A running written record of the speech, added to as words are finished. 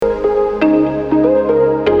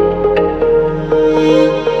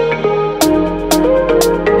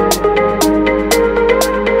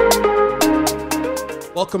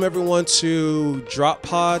Welcome everyone to Drop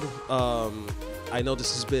Pod. I know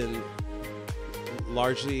this has been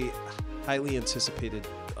largely highly anticipated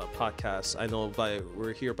podcast. I know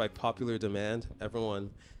we're here by popular demand.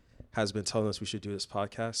 Everyone has been telling us we should do this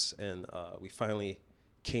podcast, and we finally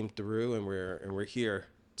came through, and we're here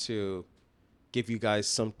to give you guys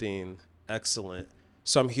something excellent.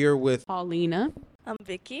 So I'm here with Paulina. I'm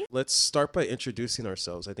Vicky. Let's start by introducing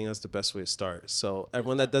ourselves. I think that's the best way to start. So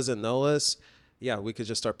everyone that doesn't know us, yeah, we could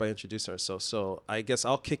just start by introducing ourselves. So I guess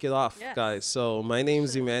I'll kick it off, guys. So my name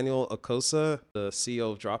is Emmanuel Akosa, the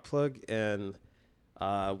CEO of Drop Plug, and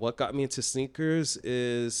what got me into sneakers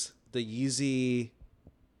is the Yeezy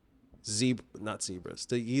the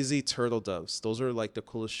Yeezy Turtle Doves. Those are like the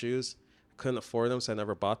coolest shoes. Couldn't afford them, so I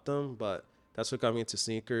never bought them, but that's what got me into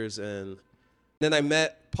sneakers. And then I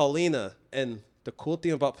met Paulina, and the cool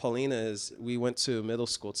thing about Paulina is we went to middle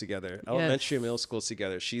school together, elementary and middle school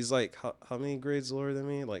together. She's like, how many grades lower than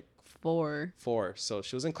me? Like 4. So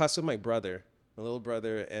she was in class with my little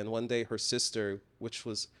brother. And one day her sister,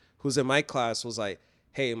 who's in my class, was like,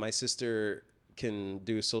 hey, my sister can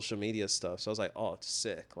do social media stuff. So I was like, oh, it's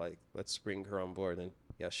sick. Like, let's bring her on board. And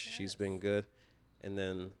yeah, she's been good. And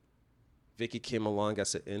then Vicky came along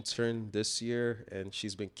as an intern this year, and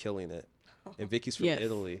she's been killing it. And Vicky's from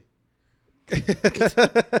Italy.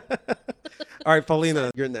 All right,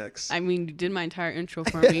 Paulina, you're next. I mean, you did my entire intro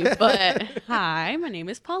for me, but hi, my name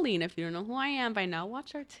is Paulina. If you don't know who I am by now,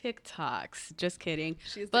 watch our TikToks. Just kidding.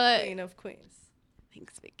 She's the queen of queens.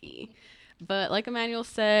 Thanks, Vicky. But like Emmanuel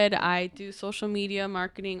said, I do social media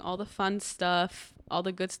marketing, all the fun stuff, all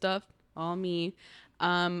the good stuff, all me.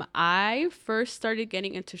 I first started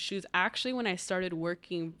getting into shoes actually when I started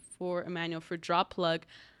working for Emmanuel for Drop Plug.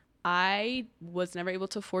 I was never able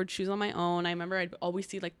to afford shoes on my own. I remember I'd always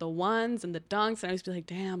see like the ones and the dunks, and I always be like,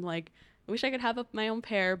 damn, like I wish I could have my own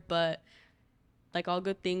pair, but like all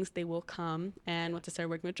good things, they will come. And once I started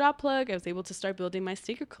working with Drop Plug, I was able to start building my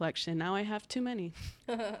sneaker collection. Now I have too many.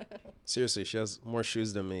 Seriously, she has more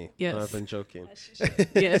shoes than me. Yes. No, I've been joking.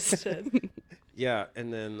 Yes. Yeah,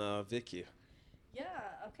 and then Vicky. Yeah,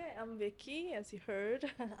 okay, I'm Vicky, as you heard.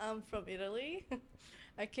 I'm from Italy.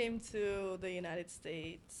 I came to the United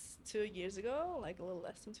States 2 years ago, like a little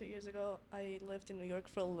less than 2 years ago. I lived in New York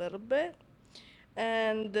for a little bit.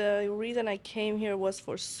 And the reason I came here was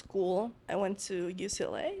for school. I went to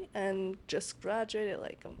UCLA and just graduated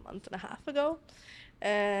like a month and a half ago.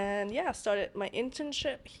 And yeah, started my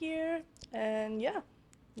internship here. And yeah,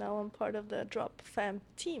 now I'm part of the Drop Fam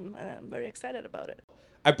team, and I'm very excited about it.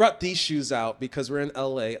 I brought these shoes out because we're in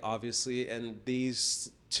LA, obviously, and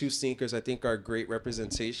these two sneakers I think are a great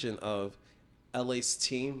representation of LA's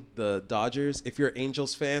team, the Dodgers. If you're an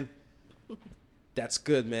Angels fan, that's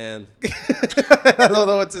good, man. I don't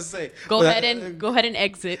know what to say. Go ahead and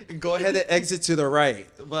exit. Go ahead and exit to the right.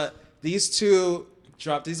 But these two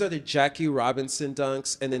dropped. These are the Jackie Robinson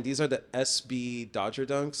dunks, and then these are the SB Dodger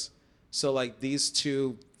dunks. So like these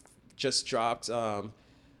two just dropped.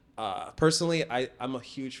 Personally, I'm a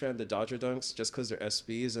huge fan of the Dodger dunks just because they're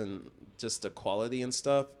SBs and just the quality and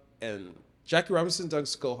stuff. And Jackie Robinson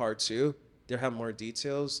dunks go hard too. They have more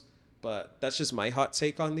details, but that's just my hot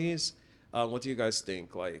take on these. What do you guys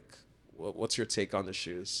think? Like, what's your take on the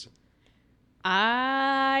shoes?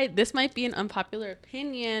 This might be an unpopular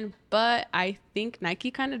opinion, but I think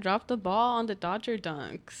Nike kind of dropped the ball on the Dodger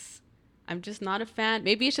dunks. I'm just not a fan.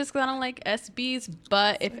 Maybe it's just because I don't like SBs,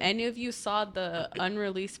 but if any of you saw the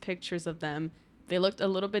unreleased pictures of them, they looked a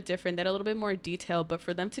little bit different. They had a little bit more detail, but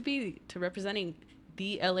for them to representing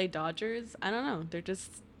the LA Dodgers, I don't know. They're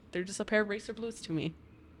just a pair of racer blues to me.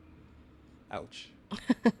 Ouch.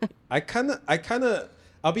 I kind of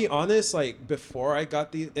I'll be honest, like before I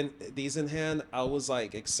got these in hand, I was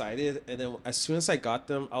like excited, and then as soon as I got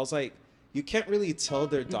them, I was like, you can't really tell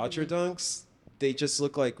they're Dodger dunks. They just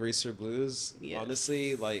look like racer blues,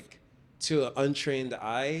 honestly, like to an untrained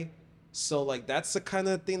eye. So like that's the kind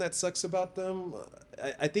of thing that sucks about them.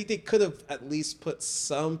 I think they could have at least put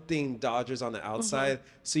something Dodgers on the outside,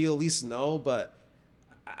 so you at least know. But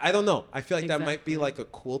I don't know. I feel like that might be like a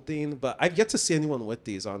cool thing. But I've yet to see anyone with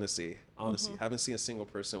these, honestly. Haven't seen a single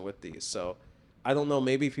person with these. So I don't know.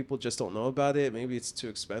 Maybe people just don't know about it. Maybe it's too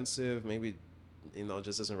expensive. Maybe it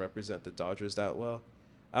just doesn't represent the Dodgers that well.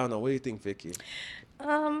 I don't know. What do you think, Vicky?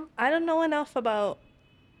 I don't know enough about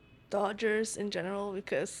Dodgers in general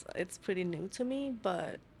because it's pretty new to me.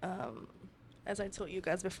 But as I told you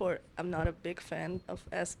guys before, I'm not a big fan of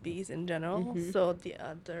SBs in general. So the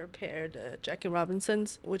other pair, the Jackie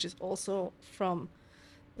Robinsons, which is also from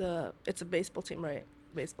it's a baseball team, right?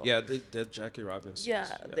 Baseball. Yeah, they're Jackie Robinson. Yeah,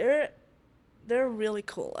 they're really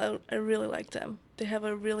cool. I really like them. they have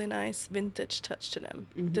a really nice vintage touch to them.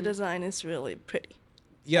 The Mm-hmm. design is really pretty.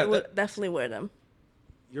 Yeah, I would definitely wear them.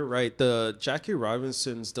 you're right. The Jackie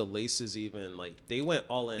Robinsons, the laces, even like they went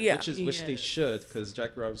all in, Yeah. which they Yes. should, because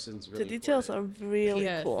Jackie Robinson's really The details important. are really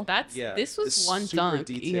Yes, cool. Yeah, this was it's one super dunk.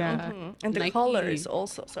 detailed. Yeah. And the Nike- color is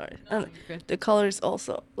also you're good. the color is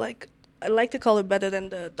also like I like the color better than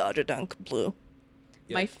the Dodger Dunk blue.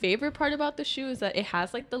 Yeah. My favorite part about the shoe is that it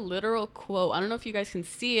has like the literal quote. I don't know if you guys can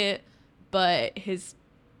see it, but his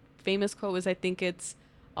famous quote is, I think it's,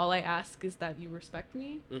 all I ask is that you respect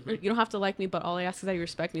me. Or, you don't have to like me, but all I ask is that you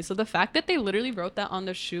respect me. So the fact that they literally wrote that on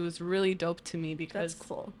the shoe is really dope to me, because That's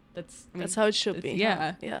cool. that's I That's how it should it's- be.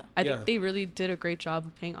 Yeah. Yeah. I Yeah. think they really did a great job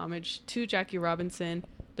of paying homage to Jackie Robinson.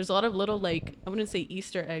 There's a lot of little, like, I wouldn't say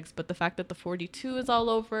Easter eggs, but the fact that the 42 is all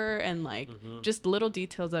over, and like just little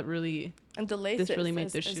details that really And the laces really made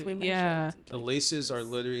as, the as shoe. we mentioned, Yeah. The like, laces are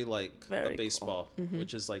literally like Very a cool. baseball,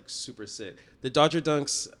 which is like super sick. The Dodger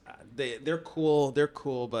Dunks, they're cool. They're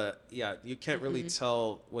cool, but yeah, you can't really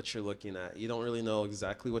tell what you're looking at. You don't really know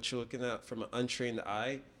exactly what you're looking at from an untrained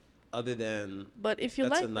eye, other than But if you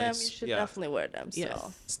That's a like nice- them, you should yeah. definitely wear them. So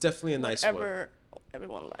Yes. it's definitely a nice one. whatever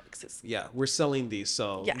everyone likes is Yeah, we're selling these,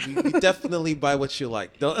 so Yeah. you definitely buy what you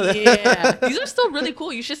like. Don't- yeah, these are still really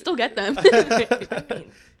cool. You should still get them. I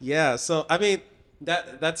mean, Yeah, so I mean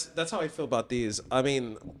that's how I feel about these. I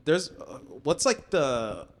mean, there's what's like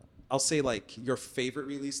I'll say like your favorite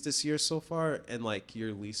release this year so far, and like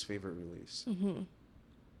your least favorite release.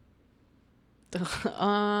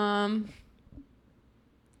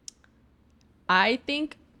 I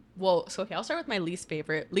think, well, so okay, I'll start with my least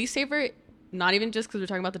favorite. Least favorite, not even just because we're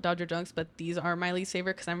talking about the Dodger Dunks, but these are my least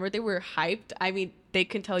favorite because I remember they were hyped. I mean, they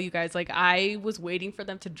can tell you guys, like, I was waiting for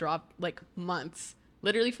them to drop like months,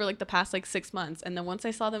 literally for like the past like 6 months. And then once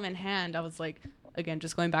I saw them in hand, I was like, again,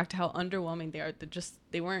 just going back to how underwhelming they are,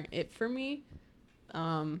 they weren't it for me.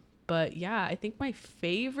 But yeah, I think my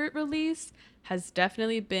favorite release has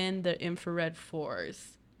definitely been the infrared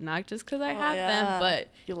 4s. Not just because I Oh, have them, yeah. but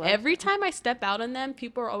You love every them. time I step out on them,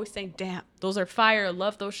 people are always saying, damn, those are fire. I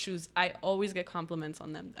love those shoes. I always get compliments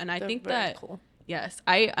on them. And I They're think very that, cool. yes,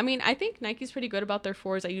 I mean, I think Nike's pretty good about their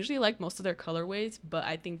 4s. I usually like most of their colorways, but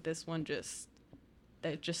I think this one just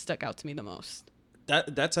stuck out to me the most.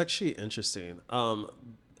 That's actually interesting.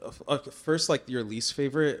 First, like your least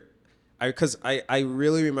favorite, because I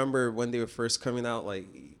really remember when they were first coming out, like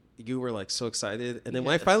you were like so excited, and then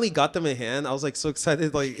when I Yes. finally got them in hand, I was like so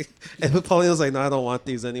excited, like, and Pauline was like, "No, I don't want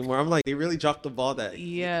these anymore." I'm like, they really dropped the ball.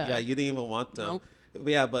 Yeah. You didn't even want them. Nope.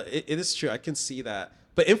 But yeah, but it is true. I can see that.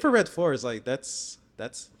 But infrared 4 is like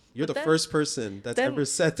you're But the then- first person that's then- ever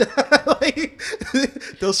said that. Like,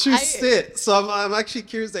 those shoes I- sit. So I'm actually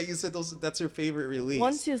curious that you said that's your favorite release.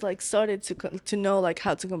 Once you like started to know like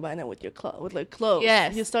how to combine it with your with like clothes,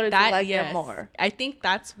 Yes, you started that, to like yes. them more. I think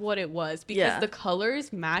that's what it was because Yeah. the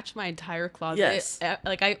colors match my entire closet. Yes.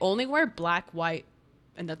 Like I only wear black, white,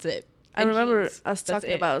 and that's it. I And remember jeans. us That's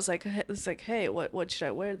talking it. about it's like, hey, what should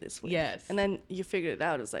I wear this week? Yes. And then you figured it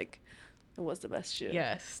out. It's like it was the best shoe.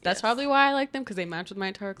 Yes, that's Yes. probably why I like them because they match with my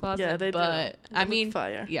entire closet. Yeah, they do. but They I look mean,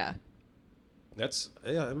 fire. yeah,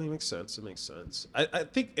 I mean, it makes sense. It makes sense. I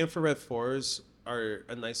think infrared 4s are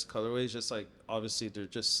a nice colorway. Just like obviously they're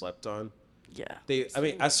just slept on. Yeah. I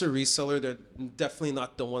mean, as a reseller, they're definitely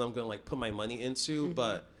not the one I'm gonna like put my money into.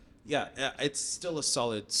 But yeah, it's still a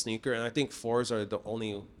solid sneaker, and I think 4s are the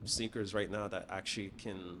only sneakers right now that actually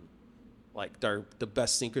can, like, they're the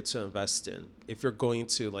best sneaker to invest in. If you're going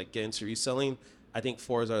to like get into reselling, I think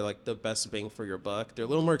 4s are like the best bang for your buck. They're a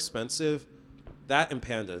little more expensive. That and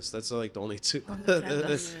pandas. That's like the only two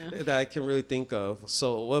pandas. that I can really think of.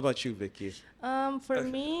 So what about you, Vicky? For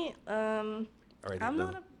me, Already I'm know.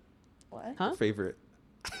 not a what? huh? Favorite.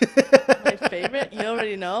 My favorite. You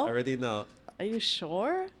already know. Already know. Are you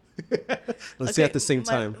sure? Let's say Okay, at the same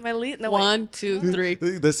time. My lead. No, wait. 1, 2, 3.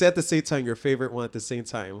 Let's say at the same time your favorite one at the same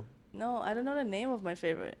time. No, I don't know the name of my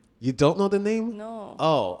favorite. You don't know the name? No.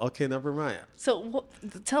 Oh, okay, never mind. So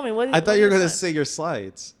tell me what. I thought what you were is gonna that? say your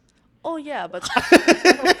slides. Oh yeah, but of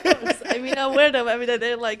course. I mean, I wear them. I mean,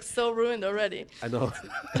 they're like so ruined already. I know.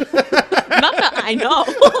 Not that I know.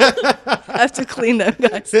 I have to clean them,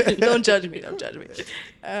 guys. Don't judge me. Don't judge me.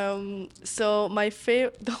 So my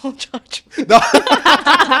favorite. Don't judge me. No.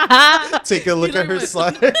 Take a look at her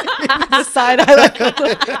slide. The side I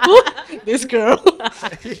like. This girl.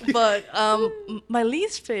 But my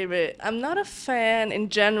least favorite. I'm not a fan in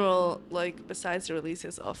general. Like besides the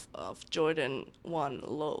releases of Jordan 1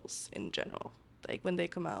 lows in general. Like when they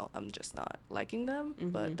come out, I'm just not liking them.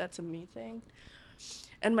 But that's a me thing.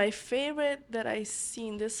 And my favorite that I've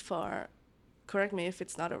seen this far, correct me if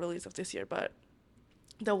it's not a release of this year, but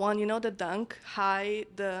The one, you know, the dunk high,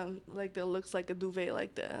 the like that looks like a duvet,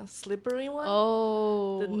 like the slippery one.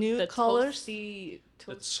 Oh, The nude colors. The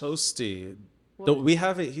toasty. What is We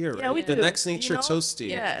have it here, Yeah, right? we The do. Next You Nature know? toasty.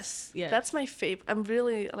 Yes. Yes. That's my favorite. I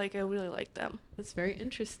really like them. That's very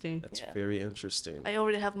interesting. That's Yeah. very interesting. I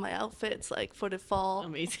already have my outfits like for the fall.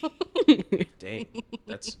 Amazing. Dang,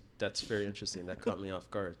 that's very interesting. That caught me off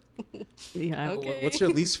guard. Yeah. Okay. What's your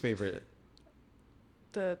least favorite?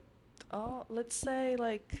 Let's say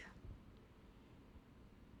like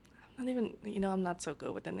I'm not even, I'm not so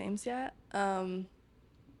good with the names yet.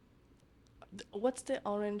 What's the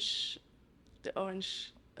orange the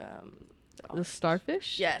orange the The orange.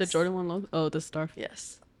 starfish? The Yes. Jordan 1 low. Oh, the starfish.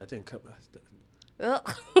 Yes. That didn't come.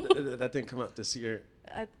 Ugh. That didn't come out this year.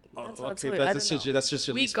 Oh, That's what's okay, weird. I that's don't just know. that's just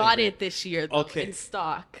your We least got favorite. it this year, though, Okay. in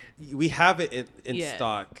stock. We have it in Yeah.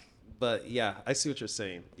 stock, but yeah, I see what you're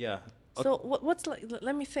saying. Yeah. So what's like?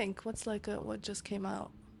 Let me think. What's like what just came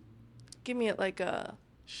out? Give me like a.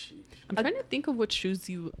 Sheesh. I'm trying to think of what shoes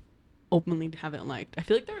you openly haven't liked. I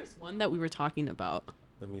feel like there was one that we were talking about.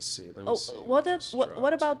 Let me see. Oh, what just what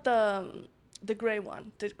dropped. about the gray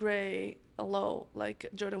one? The gray low, like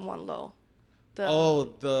Jordan 1 low.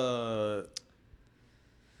 The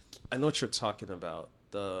I know what you're talking about.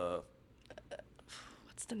 what's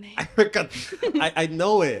the name? I forgot. I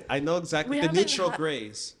know it. I know exactly. We The have it in neutral high-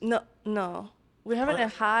 grays. No. We have it in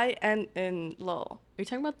high and in low. Are you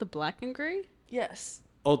talking about the black and gray? Yes.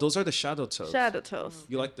 Oh, those are the shadow toes. Shadow toes.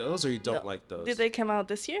 You like those or you don't No. like those? Did they come out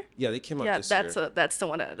this year? Yeah, they came out Yeah, this that's year. that's the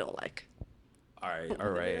one that I don't like. All right, We all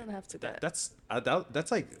right. don't have to bet. That's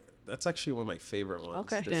actually one of my favorite ones.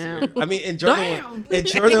 Okay. this Damn. year. I mean, in Jordan,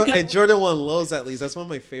 in Jordan 1 lows at least, that's one of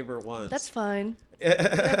my favorite ones. That's fine. We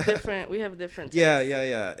have different. Yeah, tastes.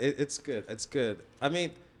 yeah. It's good. It's good. I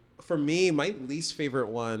mean, for me, my least favorite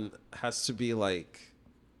one has to be like,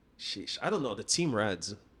 sheesh, I don't know, the Team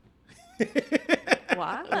Reds.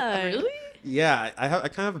 Why? Really? Yeah, I kind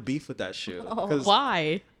of have a beef with that shoe. Oh. 'Cause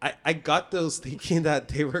Why? I got those thinking that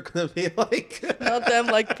they were gonna be like. Not them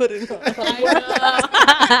like putting.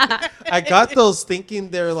 I got those thinking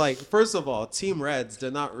they're like. First of all, Team Reds,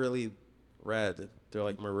 they're not really red. They're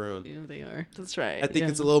like maroon. Yeah, they are. That's right. I think Yeah.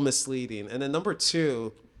 it's a little misleading. And then number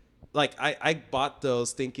two, like I bought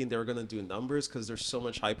those thinking they were gonna do numbers because there's so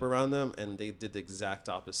much hype around them, and they did the exact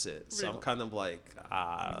opposite. So I'm Really? kind of like,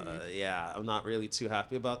 yeah, I'm not really too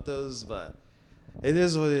happy about those, but it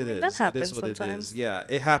is what it is. that happens It is what it sometimes. is. Yeah,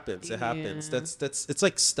 it happens. It happens. Yeah. That's it's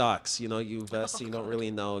like stocks. You know, you invest, you don't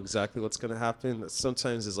really know exactly what's gonna happen.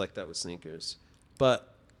 Sometimes it's like that with sneakers.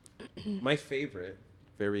 But my favorite,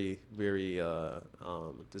 very, very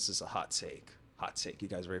this is a hot take. Hot take. You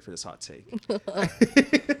guys ready for this hot take?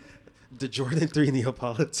 The Jordan 3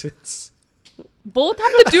 Neapolitans. Both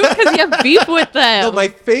have to do because you have beef with them. No, my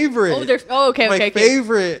favorite. Okay. My Okay.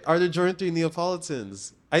 favorite are the Jordan 3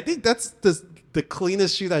 Neapolitans. I think that's the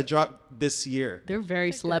cleanest shoe that dropped this year. They're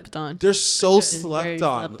very slept on. They're so Very slept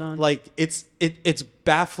on. slept on. Like it's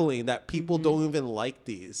baffling that people don't even like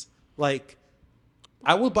these. Like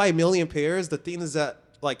I would buy a million pairs. The thing is that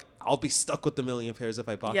like I'll be stuck with the million pairs if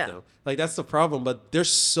I bought Yeah. them. Like that's the problem. But they're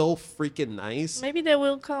so freaking nice. Maybe they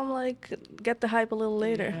will come like get the hype a little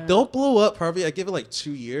later. Yeah. They'll blow up probably. I give it like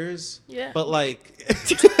 2 years. Yeah. But like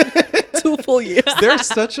 2 full years. they're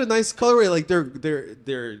such a nice colorway. Like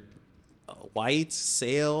they're white,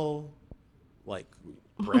 sail, like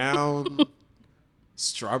brown,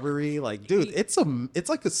 strawberry. Like, dude, it's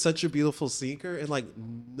like such a beautiful sneaker, and like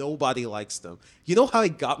nobody likes them. You know how I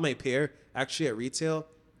got my pair actually at retail?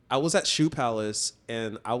 I was at Shoe Palace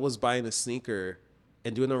and I was buying a sneaker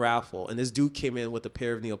and doing a raffle, and this dude came in with a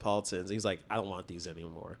pair of Neapolitans. And he's like, I don't want these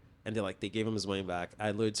anymore. And they gave him his money back. I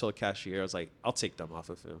literally told the cashier, I was like, I'll take them off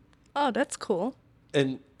of him. Oh, that's cool.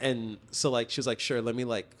 And so like she was like, sure, let me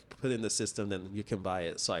like put it in the system, then you can buy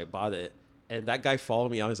it. So I bought it, and that guy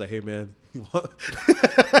followed me out. He's like, hey man, you want?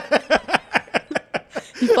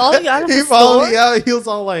 He followed you out of He the followed store? me out. He was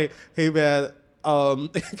all like, hey man, can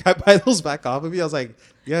I buy those back off of you? I was like,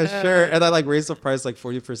 yeah, sure. And I like raised the price like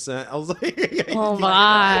 40%. I was like, Oh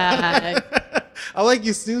my. I'm like,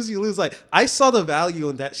 you snooze, you lose. Like, I saw the value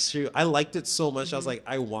in that shoe. I liked it so much. I was like,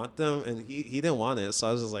 I want them, and he didn't want it. So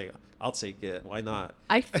I was just like, I'll take it. Why not?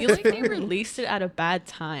 I feel like they released it at a bad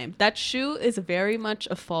time. That shoe is very much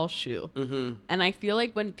a fall shoe, and I feel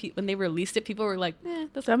like when they released it, people were like,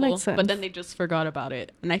 that's That cool. makes sense. But then they just forgot about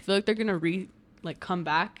it, and I feel like they're gonna come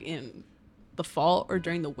back in the fall or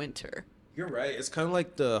during the winter. You're right. It's kind of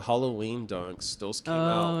like the Halloween dunks. Those came Oh,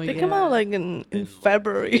 out. They yeah. come out like in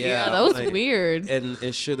February. Yeah, that was like- weird. And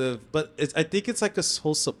it should have, but I think it's like a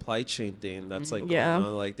whole supply chain thing that's like Yeah. going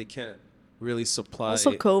on. Like they can't. really supply.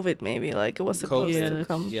 Also, COVID maybe like it was supposed COVID, to that's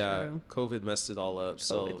come. yeah, true. COVID messed it all up.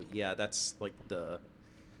 So COVID. yeah, that's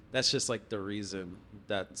just like the reason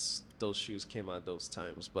that's those shoes came out those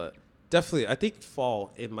times. But definitely, I think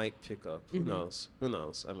fall it might pick up. Who knows? Who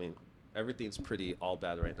knows? I mean, everything's pretty all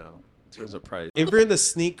bad right now in terms of price. If you're in the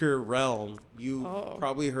sneaker realm, you Oh.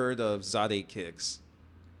 probably heard of Zadehkicks.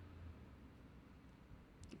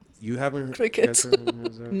 You haven't Crickets. you guys heard of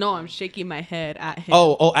Zadehkicks? No, I'm shaking my head at him.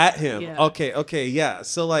 Oh, at him. Yeah. Okay, yeah.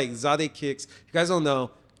 So like Zadehkicks, you guys don't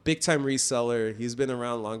know, big time reseller. He's been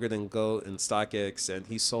around longer than Goat and StockX, and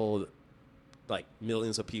he sold like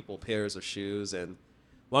millions of people pairs of shoes. And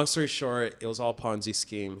long story short, it was all Ponzi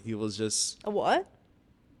scheme. He was just A what?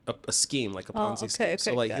 a scheme, like a Oh, Ponzi scheme. okay,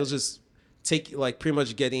 So okay, like got he'll it. just take like pretty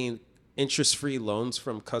much getting interest-free loans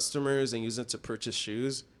from customers and use it to purchase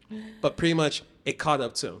shoes. But pretty much it caught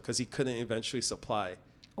up to him because he couldn't eventually supply.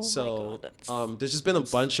 Oh my So God, that's there's just been a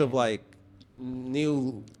bunch of like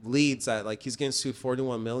new leads that like he's getting sued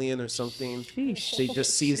 41 million or something. Sheesh. They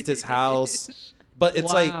just seized his house. But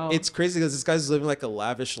it's Wow. like it's crazy because this guy's living like a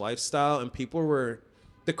lavish lifestyle, and people were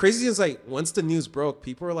the crazy is like once the news broke,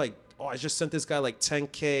 people were like, "Oh, I just sent this guy like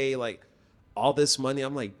 10K, like all this money."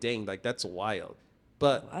 I'm like, "Dang, like that's wild."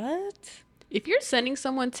 But what? If you're sending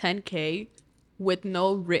someone 10K with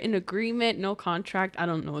no written agreement, no contract, I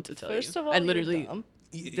don't know what to tell First you. of all, I you're literally dumb.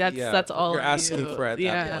 that's all you're I asking do. for at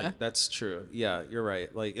Yeah. that point. That's true. Yeah, you're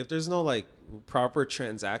right. Like if there's no like proper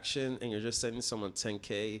transaction and you're just sending someone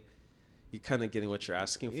 10K, you're kind of getting what you're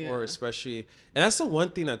asking for, Yeah. especially. And that's the one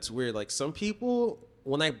thing that's weird. Like some people,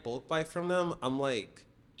 when I bulk buy from them, I'm like,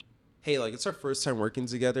 hey, like it's our first time working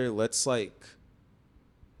together. Let's like,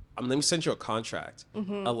 let me send you a contract. A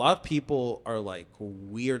lot of people are like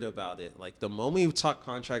weird about it. Like the moment you talk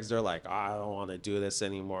contracts, they're like, I don't want to do this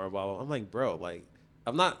anymore. Blah, blah. I'm like, bro, like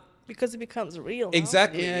I'm not. Because it becomes real. now.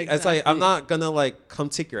 Exactly. Yeah, It's like I'm exactly. not gonna like come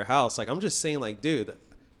take your house. Like I'm just saying, like, dude,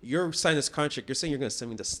 you're signing this contract. You're saying you're gonna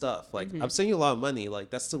send me the stuff. Like I'm sending you a lot of money.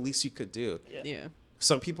 Like that's the least you could do. Yeah.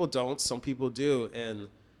 Some people don't. Some people do. And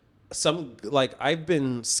some like I've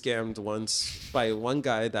been scammed once by one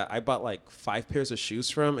guy that I bought like 5 pairs of shoes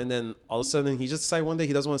from, and then all of a sudden he just decided one day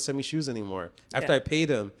he doesn't want to send me shoes anymore after Yeah. I paid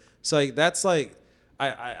him. So like that's like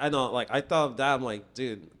I know like I thought of that. I'm like,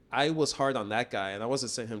 dude, I was hard on that guy, and I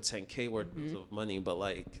wasn't sending him 10K worth of money, but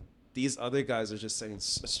like these other guys are just saying a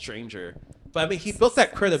stranger. But I mean, he built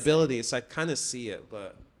that credibility, so I kind of see it.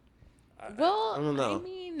 But Well, I don't know. I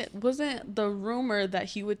mean, wasn't the rumor that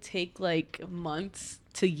he would take like months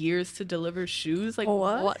to years to deliver shoes? Like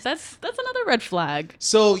What? That's another red flag.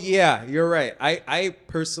 So yeah, you're right. I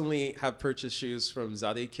personally have purchased shoes from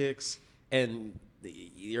Zadehkicks, and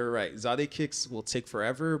you're right. Zadehkicks will take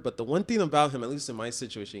forever, but the one thing about him, at least in my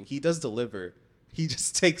situation, he does deliver. He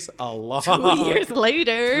just takes a long 2 years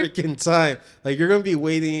later. freaking time. Like you're gonna be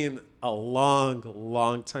waiting a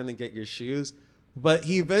long time to get your shoes, but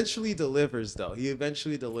he eventually delivers. Though he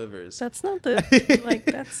eventually delivers. That's not the like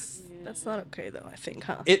that's not okay though. I think,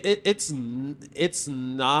 huh? It's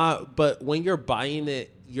not, but when you're buying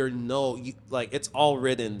it, like it's all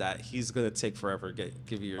written that he's gonna take forever to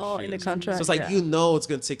give you your Oh, shoes. in the contract, So it's like yeah. you know it's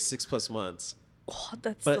gonna take 6+ months. Oh,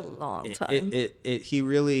 that's But a long it, time. it he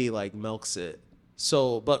really like milks it.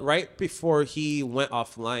 So, but right before he went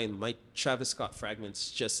offline, my Travis Scott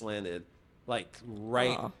fragments just landed, like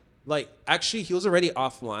right, Aw. like actually he was already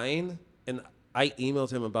offline, and I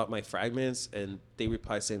emailed him about my fragments, and they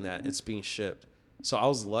replied saying that it's being shipped. So I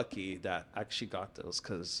was lucky that I actually got those,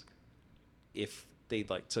 because if they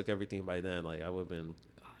like took everything by then, like I would have been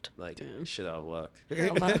like Damn. shit out of luck.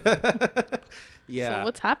 Hell no. Yeah. So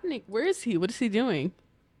what's happening? Where is he? What is he doing?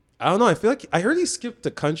 I don't know. I feel like I heard he skipped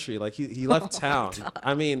the country. Like he left town.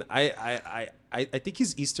 I mean, I think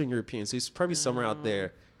he's Eastern European, so he's probably somewhere out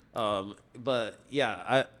there. But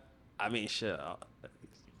yeah, I mean, shit.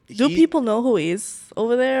 Do people know who he is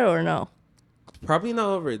over there or no? Probably not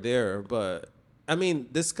over there, but I mean,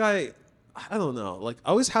 this guy, I don't know. Like, I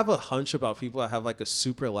always have a hunch about people that have like a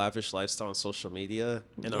super lavish lifestyle on social media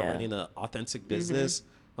and are Yeah. running an authentic business.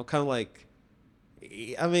 I'm kind of like,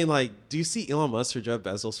 I mean, like, do you see Elon Musk or Jeff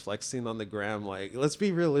Bezos flexing on the gram? Like, let's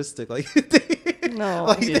be realistic. Like, No.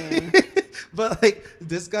 like, Yeah. but like,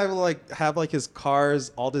 this guy will like have like his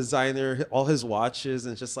cars, all designer, all his watches,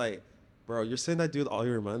 and it's just like, bro, you're saying that dude all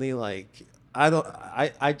your money? Like,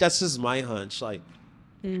 I that's just my hunch. Like,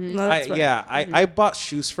 No, that's right. I bought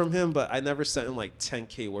shoes from him, but I never sent him like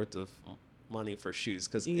 10K worth of money for shoes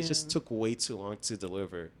because it just Yeah. took way too long to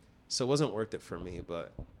deliver. So it wasn't worth it for me.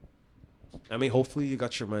 But I mean, hopefully you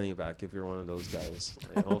got your money back if you're one of those guys.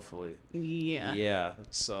 Like, hopefully. Yeah. Yeah.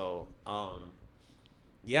 So,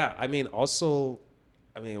 yeah. I mean, also,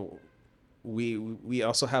 I mean, we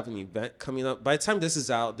also have an event coming up. By the time this is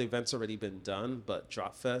out, the event's already been done. But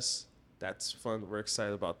Drop Fest, that's fun. We're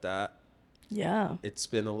excited about that. Yeah, It's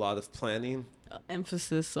been a lot of planning.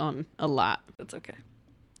 Emphasis on a lot. that's okay.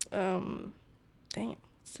 Dang.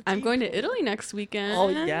 It's the I'm deep going to one. Italy next weekend. Oh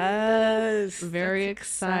yes, Very that's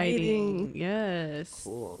exciting. Yes.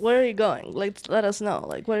 Cool. Where are you going? Like, let us know.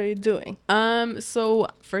 Like, what are you doing? So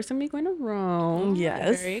first I'm gonna be going to Rome.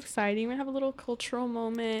 Yes. Very exciting. We're gonna have a little cultural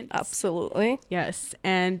moment. Absolutely. Yes.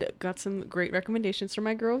 And got some great recommendations from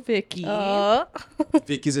my girl Vicky.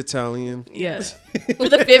 Vicky's Italian. Yes. For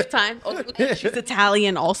the 5th time. Oh, she's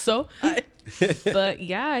Italian also. But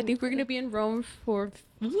yeah, I think we're gonna be in Rome for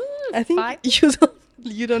I think 5.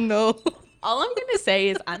 you don't know. All I'm gonna say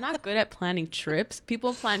is I'm not good at planning trips.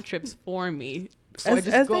 People plan trips for me. So I As,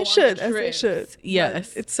 just as go they on should, the as they trips. should. Yes.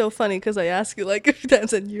 But it's so funny because I ask you like a few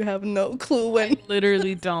times and you have no clue when.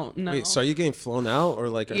 Literally don't know. Wait, so are you getting flown out or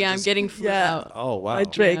like? Yeah, I'm just- getting flown Yeah. out. Oh wow. By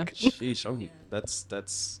Drake. Sheesh,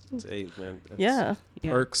 that's hey man. That's Yeah,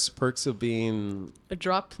 Yeah. Perks of being A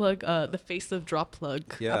drop plug, the face of drop plug.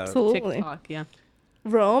 yeah. absolutely. TikTok, yeah.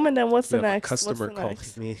 Rome, and then what's We the have a next? customer what's the calling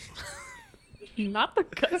next? me. Not the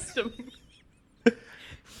custom.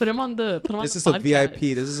 Put him on the. Put him on This the is a podcast. VIP.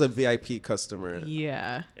 This is a VIP customer.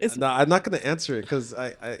 Yeah. It's No, I'm not gonna answer it because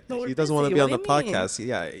No, we're he doesn't want to busy. be on the What do you mean? podcast.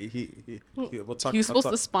 Yeah, he we'll talk. He was I'll supposed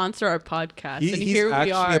talk- to sponsor our podcast, and he's here we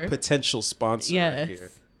actually are. a potential sponsor right Yes.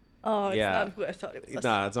 here. oh, it's Yeah. not who I thought it was.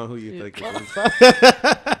 Nah, it's not who you Yeah. think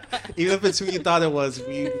it is. Even if it's who you thought it was,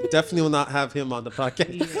 we definitely will not have him on the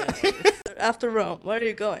podcast. After Rome, where are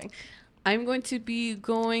you going? I'm going to be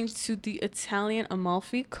going to the Italian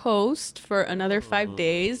Amalfi Coast for another 5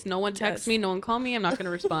 days. No one text Yes. me. No one call me. I'm not going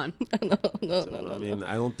to respond. No. I mean,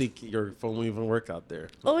 I don't think your phone will even work out there.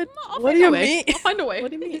 Oh, I'll what find do you a way. mean? I'll find a way.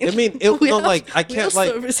 What do you mean? I mean, it, We no, have- like I we can't have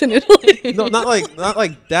like service in Italy. no, not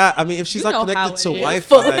like that. I mean, if she's You not know how connected to it is.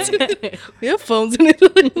 Wi-Fi, We have phones in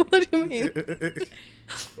Italy. What do you mean?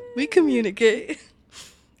 We communicate.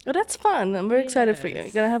 Oh, that's fun. I'm very excited for you. You're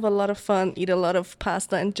Yes. gonna have a lot of fun, eat a lot of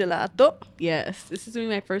pasta and gelato. Yes, this is going to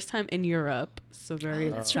be my first time in Europe, so very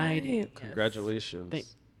That's exciting. right. congratulations. Thank-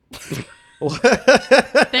 What?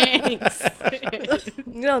 Thanks.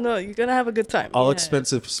 No, you're gonna have a good time. All Yeah.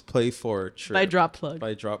 expenses play for trip By drop plug.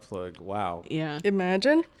 by drop plug. Wow, Yeah.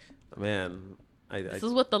 Imagine. man. I This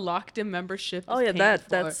is what the locked in membership is Oh yeah, paying for.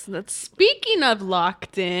 that's Speaking of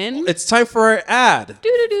locked in. it's time for our ad.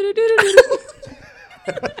 Doo-doo-doo-doo-doo-doo.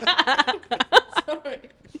 sorry.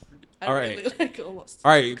 I All right. really, like almost.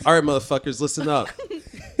 All right, motherfuckers, listen up.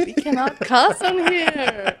 We cannot cuss on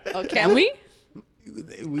here. Oh, can we?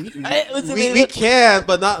 we can,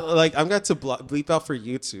 but not like I'm going to bleep out for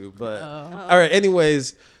YouTube. But all right,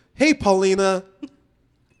 anyways, hey Paulina,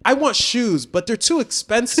 I want shoes, but they're too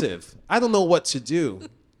expensive. I don't know what to do.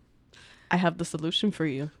 I have the solution for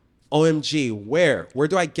you. OMG, where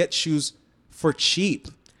do I get shoes for cheap?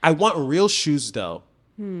 I want real shoes though.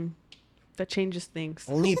 That changes things.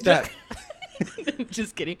 Only that.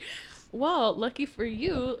 Just kidding. Well, lucky for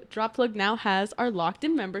you, Dropplug now has our locked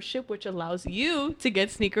in membership, which allows you to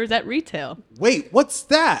get sneakers at retail. Wait, what's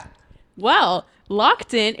that? Well,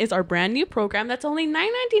 Locked In is our brand new program that's only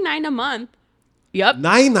 $9.99 a month. Yep.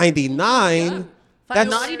 $9.99. That's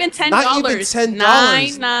Not even $10. Not even $10.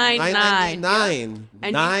 $9.99. And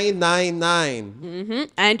you- $9.99.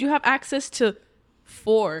 And you have access to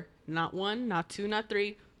 4, not 1, not 2, not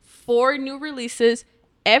 3, 4 new releases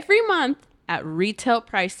every month at retail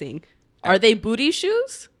pricing. Are they booty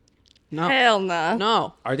shoes? No. Hell nah.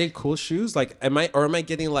 No. Are they cool shoes? Like, am I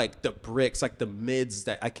getting like the bricks, like the mids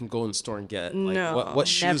that I can go in store and get? Like, No, what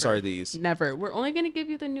shoes never. are these? Never. We're only going to give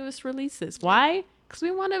you the newest releases. Why? Because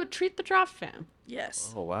we want to treat the drop fam.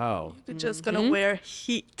 Yes. Oh wow. You're just gonna wear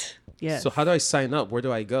heat. Yes. So how do I sign up? Where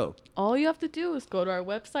do I go? All you have to do is go to our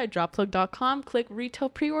website, dropplug.com, click retail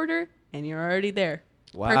pre-order, and you're already there.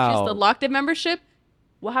 Purchase Wow. the locked in membership.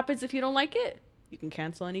 What happens if you don't like it? You can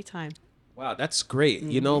cancel anytime. Wow, that's great.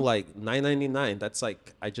 You know, like $9.99. That's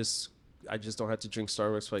like I just don't have to drink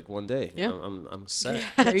Starbucks for like one day. Yeah. I'm set.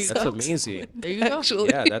 There you That's go. amazing. There you go. Actually.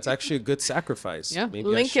 Yeah, that's actually a good sacrifice. Yeah. Maybe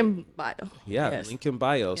I Link should- in bio. Yeah, Yes. link in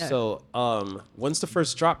bio. Yeah. So, when's the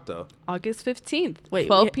first drop though? August 15th. Wait,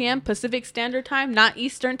 12 we- p.m. Pacific Standard Time, not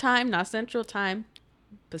Eastern Time, not Central Time.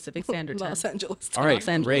 Pacific Standard Time. Los Angeles. All right, Los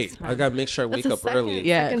Angeles great. time. I gotta make sure I That's wake the up second- early.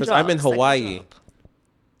 Yeah. second because drop, I'm in second Hawaii. drop.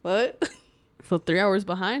 What? So 3 hours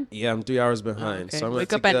behind. Yeah, I'm 3 hours behind. Okay. So I'm gonna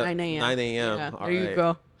Wake up get at 9 a.m. 9 a.m. Yeah, All there you right.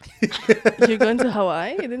 go. You're going to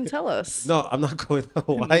Hawaii? You didn't tell us. No, I'm not going to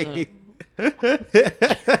Hawaii.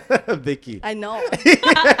 Vicky. I know.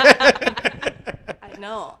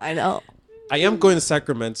 I know. I am going to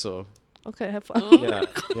Sacramento. Okay, have fun.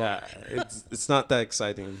 Yeah. It's not that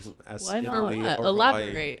exciting as Why not? Italy or Hawaii.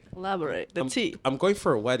 Elaborate. Elaborate. The tea. I'm going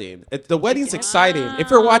for a wedding. The wedding's exciting.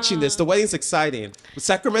 If you're watching this, the wedding's exciting. But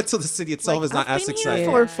Sacramento, the city itself, is not I've as been exciting.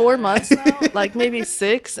 here for 4 months now, like maybe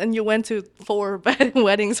 6, and you went to 4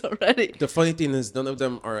 weddings already. The funny thing is, none of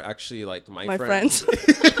them are actually like my friends.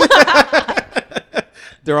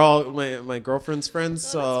 They're all my girlfriend's friends.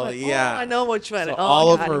 So Oh, yeah, I know which one. So Oh,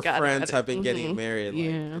 all of got it, her got it, friends got it. have been getting married. Like,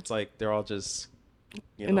 Yeah. it's like they're all just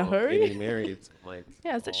In a hurry? getting married. Like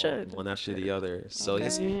Yes, they all should. one after the other. So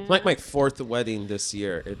it's Okay. like my 4th wedding this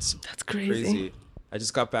year. It's That's crazy. I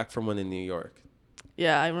just got back from one in New York.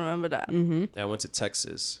 Yeah, I remember that. I went to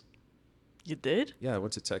Texas. You did? Yeah, I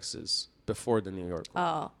went to Texas before the New York one.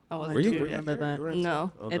 Oh, I wasn't Were you? here remember yet. that. You were?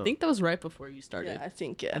 No. Oh, I think that was right before you started. Yeah, I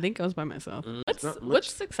think, yeah. I think I was by myself. It's not much.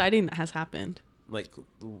 What's exciting that has happened? Like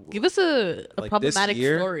Give us a Like this problematic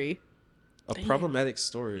year? story. a problematic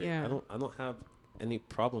story. Yeah. I don't have any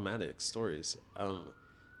problematic stories.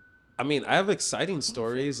 I mean, I have exciting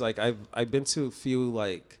stories. Like I've been to a few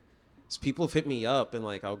like people have hit me up and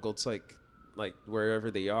like I'll go to like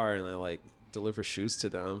wherever they are and I like deliver shoes to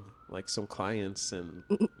them, like some clients, and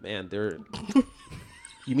man, they're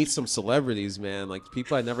you meet some celebrities, man, like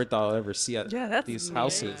people I never thought I'd ever see at Yeah, that's- these yeah,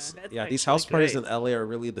 houses. that's Yeah, these actually house parties great. in LA are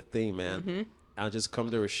really the thing, man. I'll just come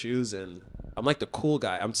there with shoes and I'm like the cool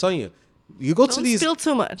guy. I'm telling you, you go to Don't these. spill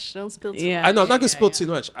too much. Don't spill too Yeah. much. I know I'm not gonna yeah, spill yeah. too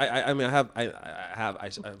much. I mean I'm you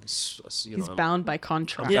He's know, bound by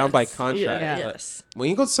contract. I'm bound by Yes. contract. Yeah, but yes. when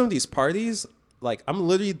you go to some of these parties, like I'm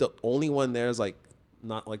literally the only one there is like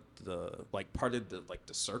not like the like part of the like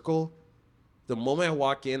the circle. The moment I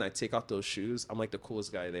walk in, I take off those shoes. I'm like the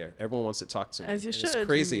coolest guy there. Everyone wants to talk to me. As you And should. It's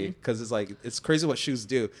crazy because it's like it's crazy what shoes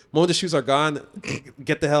do. The moment the shoes are gone,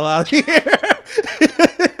 get the hell out of here.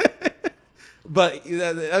 But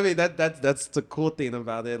I mean that's the cool thing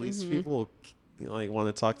about it. At least people like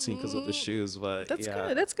want to talk to me because of the shoes. But That's yeah,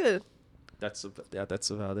 good. That's good. that's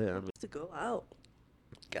about it. I mean, To go out,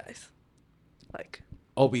 guys. Like,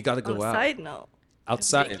 oh, we gotta on go a out side note.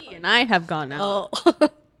 outside. Vicky and I have gone out. Oh,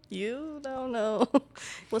 you don't know. It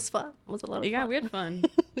was fun. It was a lot of Yeah, fun. we had fun.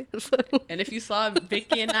 We had fun. And if you saw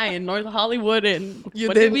Vicky and I in North Hollywood and You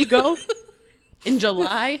when did didn't. we go? In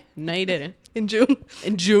July? No, you didn't. In June.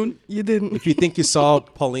 In June? You didn't. If you think you saw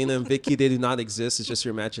Paulina and Vicky, they do not exist. It's just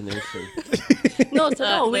your imagination. No, so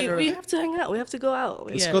no, we Literally. have to hang out. We have to go out.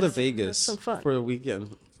 Let's Yeah. go to Yes. Vegas some fun. for a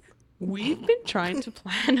weekend. We've been trying to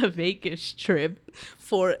plan a Vegas trip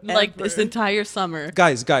For like this entire summer.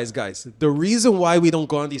 Guys. The reason why we don't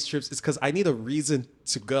go on these trips is because I need a reason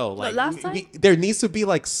to go. Like last time- there needs to be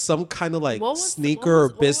like some kind of like What was- sneaker what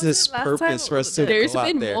was- or what was business it last purpose time? for us to There's go out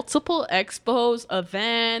been there. multiple expos,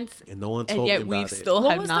 events, And no one and told yet me we about it. still What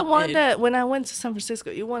have was not the one been. that when I went to San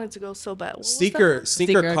Francisco, you wanted to go so bad? What was Sneaker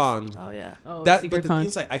Sneaker- con. that? Oh yeah. Oh, That, Sneaker but the Con. thing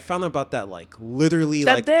is, like, I found out about that like literally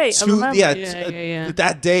That like day, I remember. Yeah.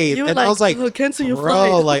 that day, You were and I like, was like, "Oh, cancel your bro,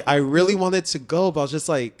 flight." like I really wanted to go, but I was just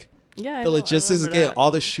like, Yeah. I the know, I logistics, remember get that.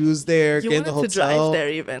 all the shoes there, You get in the wanted to drive hotel. there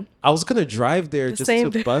even. I was gonna drive there The just same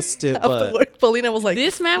to day bust it, after but work. Paulina was like,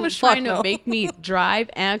 This man was "Fuck trying to no." make me drive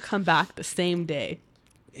and come back the same day.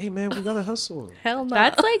 hey man, we gotta hustle. Hell no.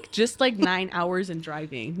 That's like just like 9 hours in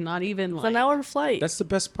driving, not even it's like an hour flight. That's the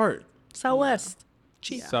best part. Southwest.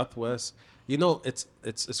 Cheap. Southwest. You know, it's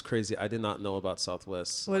crazy. I did not know about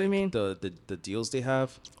Southwest. What do you mean? The deals they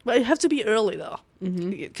have. But you have to be early though,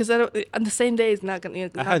 because on the same day is not gonna you're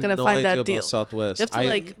I not had gonna no find idea that about deal. Southwest. You have to I,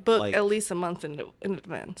 like book like, at least a month in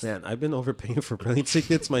advance. Man, I've been overpaying for plane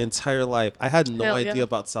tickets my entire life. I had no Hell yeah. idea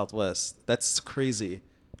about Southwest. That's crazy.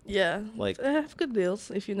 Yeah, Like- they have good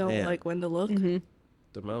deals if you know Man. like when to look.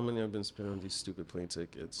 The amount of money I've been spending on these stupid plane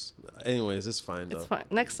tickets. Anyways, it's fine though. It's fine.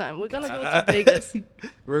 Next time we're gonna go to Vegas.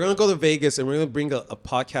 We're gonna go to Vegas and we're gonna bring a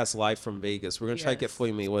podcast live from Vegas. We're gonna try to get Yes.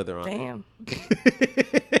 Floyd Mayweather on. Damn.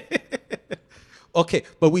 Okay,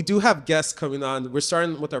 but we do have guests coming on. We're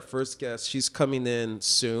starting with our first guest. She's coming in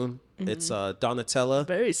soon. It's Donatella.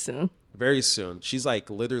 Very soon. Very soon. She's like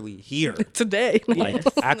literally here. Today. Like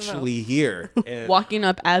No. actually here. And walking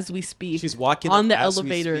up as we speak. she's walking on up the as we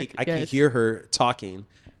elevator. speak. I can Yes. hear her talking.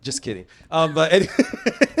 Just kidding.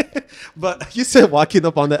 But you said walking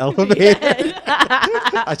up on the elevator.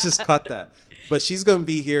 I just caught that. But she's gonna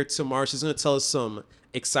be here tomorrow. She's gonna tell us some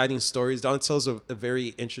exciting stories. Donatella's a very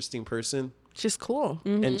interesting person. She's cool.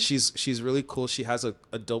 And she's really cool. She has a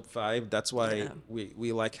dope vibe. That's why Yeah.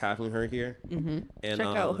 we like having her here. And Check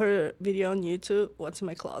out her video on YouTube. What's in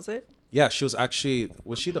my closet? yeah, she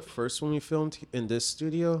was she the first one we filmed in this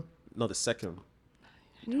studio? No, the second.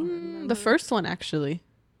 The first one actually.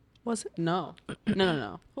 Was it? No.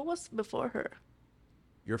 No. Who was before her?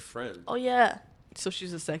 Your friend. Oh yeah. So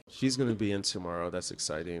she's a second. She's gonna be in tomorrow. That's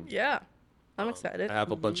exciting. Yeah, I'm excited. I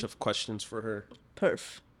have a bunch of questions for her.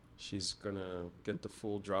 Perf. She's gonna get the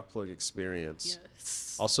full drop plug experience.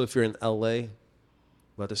 Yes. Also, if you're in LA,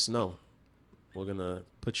 let us know. We're gonna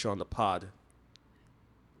put you on the pod.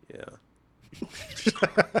 Yeah.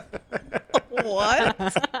 What?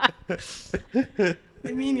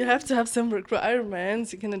 I mean, you have to have some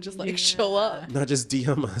requirements. You cannot just like show up. Not just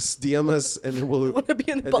DM us. DM us, and then we'll Want to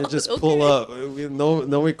be in the and then pod? just Okay. pull up.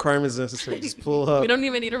 No requirements necessary. Just pull up. We don't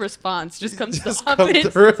even need a response. Just come to the Just come office.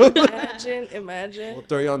 through. Imagine. We'll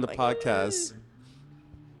throw you on the Like, podcast.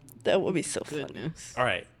 That would be so fun. Goodness. All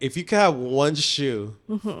right. If you could have one shoe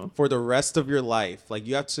Mm-hmm. for the rest of your life, like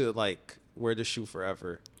you have to like wear the shoe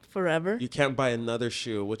forever. Forever. You can't buy another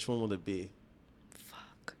shoe. Which one would it be?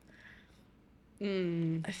 Fuck.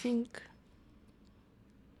 Mm, I think.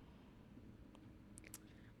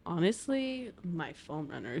 honestly, my foam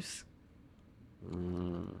runners.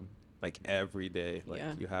 Like every day, like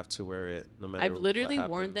Yeah. you have to wear it no matter. I've literally what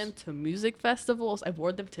worn them happens. to music festivals. I've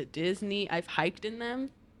worn them to Disney. I've hiked in them.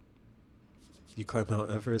 You climb Mount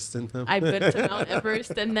Everest in them. I've been to Mount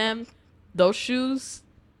Everest in them. Those shoes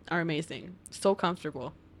are amazing. So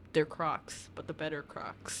comfortable. They're Crocs, but the better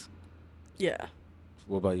Crocs. Yeah.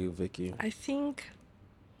 What about you, Vicky? I think.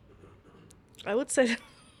 I would say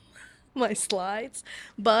my slides,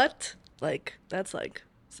 but like that's like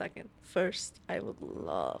second. First, I would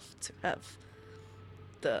love to have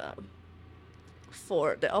the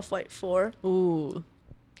off-white 4. Ooh.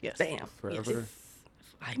 Yes. Bam. Forever. Yes.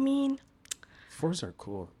 I mean, Fours are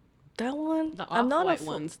cool. that one. The I'm not a off-white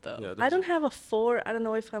four. ones, though. Yeah, I don't have a 4. I don't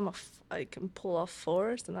know if I can pull off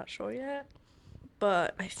 4s. I'm not sure yet.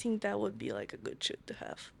 But I think that would be like a good shoe to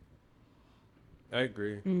have. I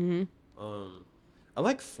agree. Mm-hmm. I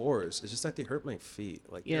like fours. It's just that they hurt my feet.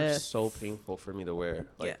 Like they're Yes. so painful for me to wear.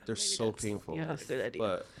 Like Yeah, they're maybe so that's- painful. yeah. That's a good idea.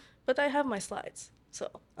 But But I have my slides, so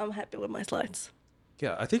I'm happy with my slides.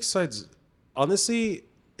 yeah, I think slides. Honestly,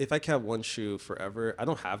 if I could have one shoe forever, I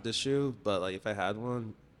don't have this shoe, but like if I had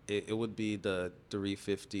one, it would be the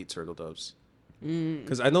 350 Turtle Doves.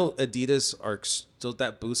 Because I know Adidas are still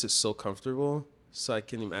that boost is so comfortable, so I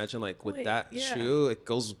can imagine like with Wait, that yeah. shoe, it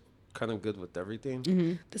goes kind of good with everything.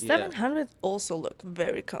 The Yeah. 700 also look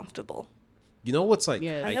very comfortable. You know what's like?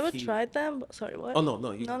 Yeah. I never keep- tried them. But, sorry, what? Oh no,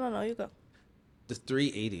 you No, you go. the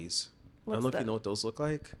 380s. I don't What's know if you that? know what those look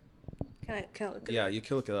like. Can I look at Yeah, it? you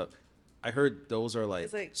can look it up. I heard those are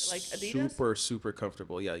like, It's like Adidas? super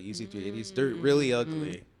comfortable. Yeah, Yeezy 380s. They're really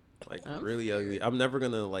ugly, like really ugly. I'm never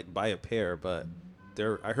gonna like buy a pair, but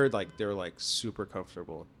I heard like they're like super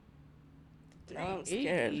comfortable. I'm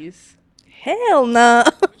scared. 80s. Hell no.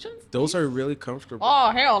 Which ones? Those are really comfortable.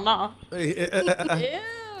 Oh, hell no. Ew.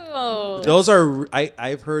 Those are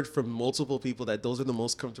I've heard from multiple people that those are the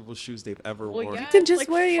most comfortable shoes they've ever Well, worn. yeah. You can just Like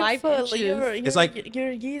wear your 5 foot. inches. It's like-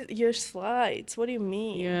 your slides. What do you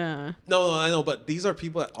mean? Yeah. No, I know, but these are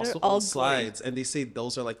people that also own ugly. slides, and they say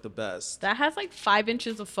those are like the best. That has like 5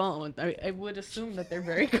 inches of foam. I would assume that they're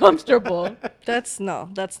very comfortable. That's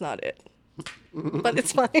not it. But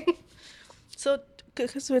it's fine. So,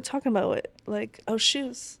 because we're talking about it, like our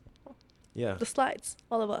shoes, Yeah. the slides,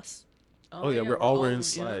 all of us. Oh yeah, we're all wearing yeah.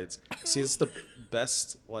 slides. See, it's the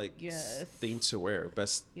best like Yes. thing to wear.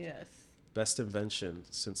 Best Yes. invention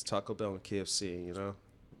since Taco Bell and KFC. You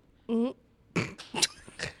know.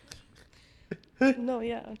 No,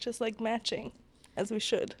 yeah, just like matching, as we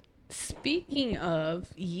should. Speaking of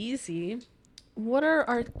Yeezy, what are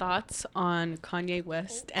our thoughts on Kanye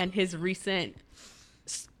West and his recent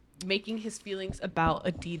making his feelings about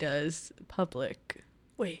Adidas public?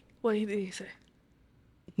 Wait, what did he say?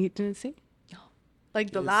 You didn't see? Like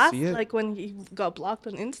the didn't last, see it? like when he got blocked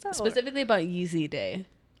on Insta? Or? Specifically about Yeezy Day.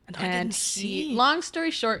 No, I didn't And see. long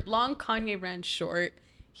story short, long Kanye ran short.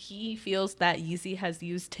 He feels that Yeezy has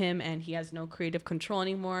used him and he has no creative control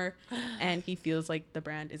anymore. And he feels like the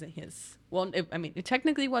brand isn't his. Well, it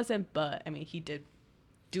technically wasn't, but I mean, he did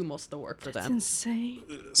do most of the work for That's them. insane.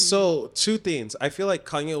 So two things. I feel like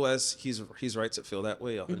Kanye West, he's right to feel that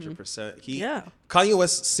way 100%. Yeah. Kanye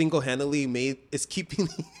West single-handedly is keeping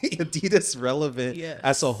Adidas relevant Yes.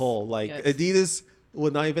 as a whole. Like Yes. Adidas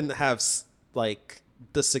would not even have like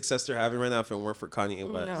the success they're having right now if it weren't for Kanye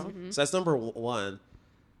West. No. So that's number one.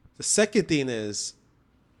 The second thing is,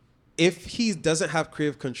 if he doesn't have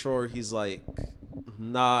creative control, he's like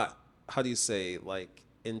not, how do you say, like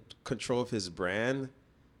in control of his brand.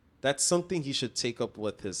 That's something he should take up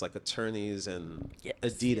with his like attorneys and Yes.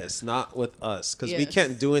 Adidas, not with us, because we Yes.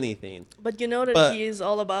 can't do anything. But you know that But- he is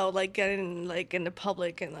all about like getting like in the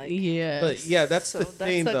public and like. Yeah. But yeah, that's So the that's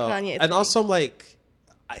thing the though. Kanye And thing. also I'm like,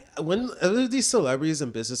 when other these celebrities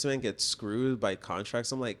and businessmen get screwed by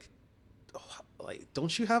contracts, I'm like, like,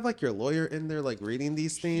 don't you have like your lawyer in there like reading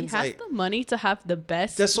these He things? has Like, the money to have the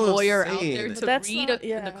best that's what I'm lawyer out saying. there But to that's read not- the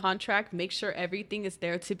yeah. contract, make sure everything is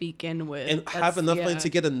there to begin with, and have enough money yeah. to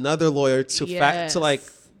get another lawyer to to like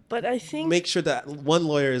Yes. But I think make sure that one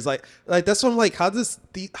lawyer is like that's what I'm like. How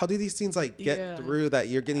do these things like get Yeah. through that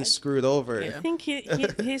you're getting screwed over? I think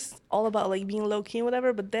he's all about like being low key and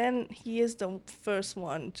whatever, but then he is the first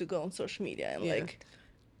one to go on social media and Yeah. like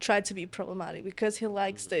try to be problematic because he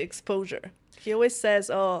likes the exposure. He always says,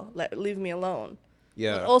 "Oh, leave me alone."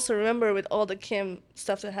 Yeah. But also remember with all the Kim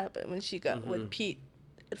stuff that happened when she got with Pete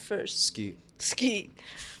at first. Ski.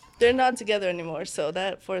 They're not together anymore, so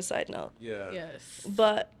that for a side note. Yeah. Yes.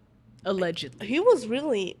 But Allegedly. he was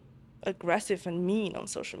really aggressive and mean on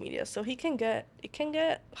social media, so it can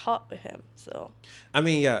get hot with him. So I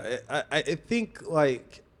mean, yeah, I think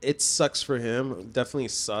like it sucks for him. Definitely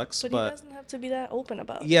sucks, But he doesn't have to be that open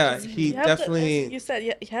about it. Yeah, 'Cause he you have definitely- as you said,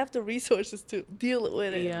 you have the resources to deal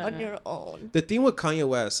with it Yeah. on your own. the thing with Kanye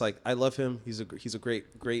West, like I love him. He's a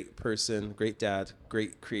great person, great dad,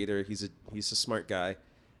 great creator. He's a smart guy.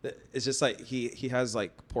 It's just like he has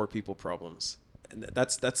like poor people problems. And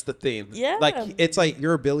that's the thing. Yeah. Like it's like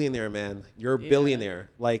you're a billionaire, man. You're a Yeah. billionaire.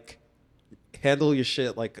 Like handle your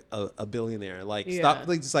shit like a billionaire. Like Yeah. stop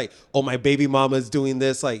like just like, oh, my baby mama's doing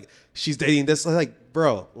this, like she's dating this. Like,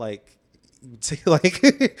 bro, like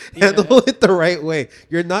handle it the right way.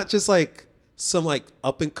 You're not just like some like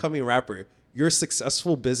up and coming rapper. You're a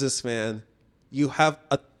successful businessman. You have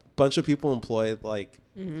a bunch of people employed. Like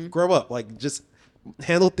grow up. Like just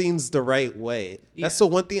handle things the right way. That's the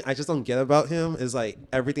one thing I just don't get about him is like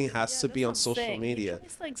everything has to be on social media.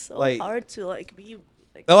 It's like so Like- hard to like be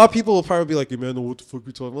like A lot of people will probably be like, Emmanuel, what the fuck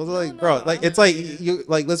you talking about? Like, bro, no, like it's like you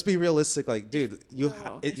like let's be realistic. Like, dude, you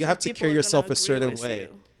if have to people carry are yourself gonna a agree certain with way. you.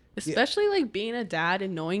 Especially like being a dad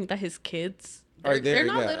and knowing that his kids Are they're there,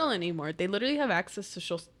 not yeah. little anymore. They literally have access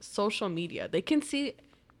to social media. They can see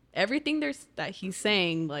everything that he's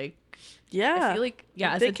saying. Like Yeah. I feel like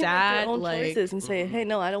as they a can make dad, their own like choices and say, hey,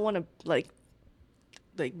 no, I don't want to like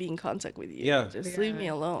be in contact with you. Yeah. Just leave me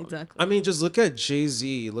alone. Exactly. I mean, just look at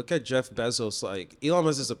Jay-Z, look at Jeff Bezos. Like Elon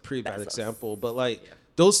Musk is a pretty bad Bezos. example, but like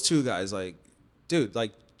those two guys, like, dude,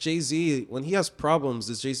 like Jay-Z, when he has problems,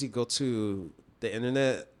 does Jay-Z go to the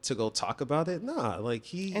internet to go talk about it? Nah, like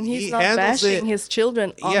he not handles bashing it. his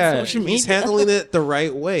children on Yeah, social media. he's handling it the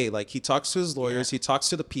right way. Like he talks to his lawyers, he talks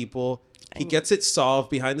to the people, he gets it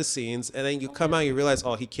solved behind the scenes, and then you come out and you realize,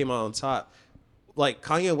 oh, he came out on top. Like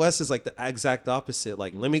Kanye West is like the exact opposite.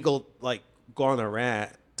 Like, let me go on a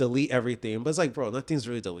rant, delete everything. But it's like, bro, nothing's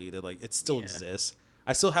really deleted. Like it still exists.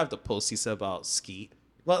 I still have the post he said about Skeet.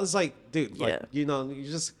 Well, it's like, dude, like you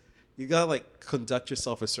gotta like conduct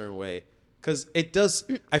yourself a certain way. Cause it does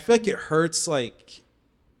I feel like it hurts like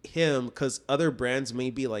him because other brands may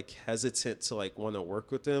be like hesitant to like want to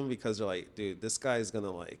work with him because they're like, dude, this guy is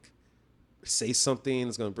gonna like say something,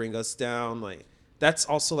 it's gonna bring us down. Like that's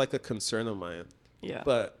also like a concern of mine. Yeah.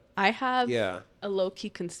 But I have yeah. a low-key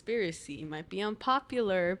conspiracy. It might be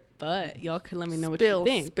unpopular, but y'all can let me know what Spill, you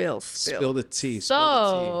think. Spill the tea.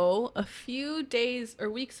 So, a few days or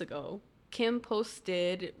weeks ago, Kim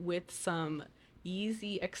posted with some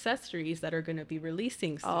Yeezy accessories that are going to be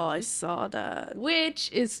releasing soon. Oh, I saw that.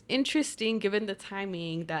 Which is interesting given the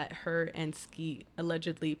timing that her and Skeet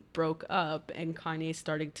allegedly broke up and Kanye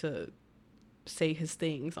starting to say his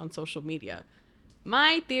things on social media.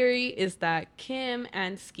 My theory is that Kim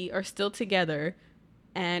and Skeet are still together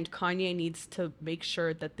and Kanye needs to make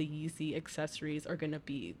sure that the Yeezy accessories are going to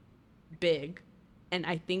be big. And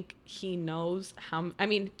I think he knows how... I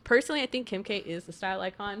mean, personally, I think Kim K is the style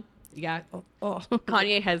icon. Yeah. Oh.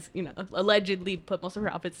 Kanye has, allegedly put most of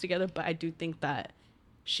her outfits together, but I do think that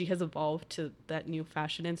she has evolved to that new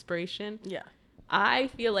fashion inspiration. Yeah. I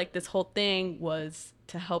feel like this whole thing was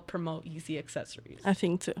to help promote Yeezy accessories. I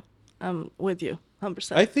think too. I'm with you,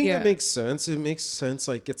 100%. I think Yeah. it makes sense. It makes sense.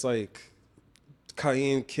 Like it's like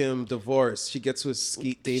Kanye and Kim divorce. She gets with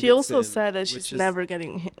Skeet Davidson. She also said that which she's is- never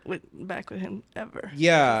getting back with him ever.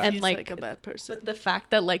 Yeah. And He's like a bad person. But the fact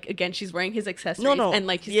that again she's wearing his accessories No, and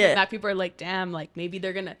he's yeah. that people are like, damn, maybe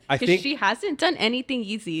they're gonna I because think- she hasn't done anything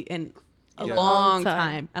Yeezy in a Yeah. long Long time.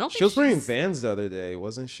 time. I don't She think was wearing she's- Vans the other day,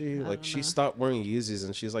 wasn't she? Like don't she know. stopped wearing Yeezys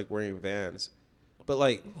and she's like wearing Vans. But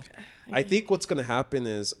like I think what's gonna happen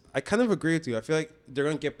is I kind of agree with you. I feel like they're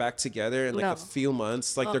gonna get back together in like No. a few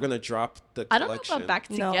months. Like they're gonna drop the I don't know collection. about back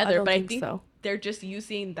No, I together, don't but I think think so. they're just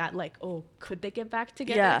using that could they get back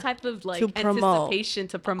together Yeah, type of to promote. anticipation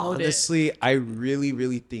to promote it. Honestly, I really,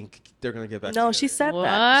 really think they're gonna get back No, together. she said that.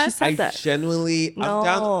 What? She said I that. genuinely I'm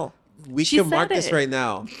down. No. We She can mark said this it. right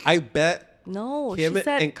now. I bet No, him she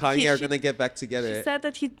said and Kanye he- are she- gonna get back She together. said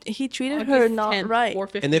that he treated August her not 10th, right.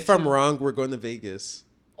 4:52. And if I'm wrong, we're going to Vegas.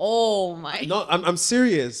 Oh my. No, I'm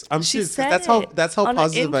serious. I'm She serious. 'Cause said that's how on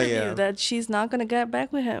positive an I interview am. that she's not gonna get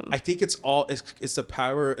back with him. I think it's the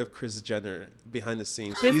power of Kris Jenner behind the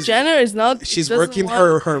scenes. Kris Jenner is not. She's doesn't working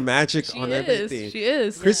want- her magic She on is. everything. She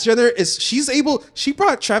is. Kris Jenner is she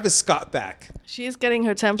brought Travis Scott back. She is getting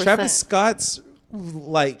her 10%. Travis Scott's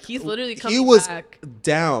like He's literally he coming was back.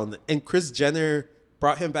 down, and Kris Jenner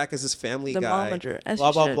brought him back as his family The guy. momager, as blah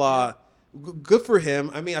she blah should. blah. Good for him.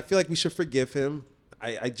 I mean, I feel like we should forgive him.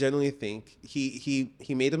 I genuinely think he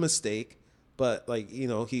made a mistake, but like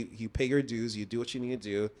you pay your dues, you do what you need to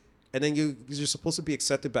do, and then you're supposed to be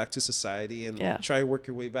accepted back to society and Yeah. try to work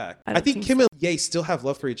your way back. I I, don't think think Kim and Ye still have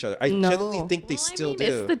love for each other. I No. genuinely think they Well, I still mean,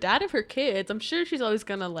 do. it's the dad of her kids. I'm sure she's always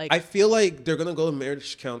gonna like. I feel like they're gonna go to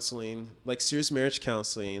marriage counseling, like serious marriage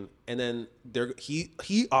counseling, and then he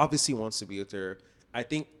obviously wants to be with her. I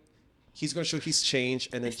think he's gonna show he's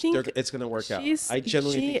changed, and then it's gonna work out. I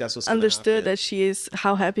genuinely think that's what's gonna understood happen. that she is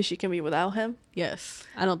how happy she can be without him. Yes,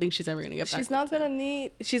 I don't think she's ever gonna get back. She's not gonna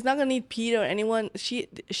need Peter or anyone. She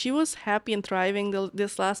was happy and thriving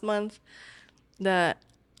this last month. That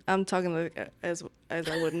I'm talking like as I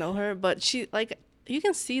would know her, but she like you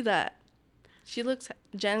can see that she looks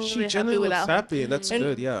genuinely She happy genuinely looks without him. happy, and that's And-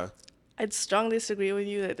 good. Yeah, I'd strongly disagree with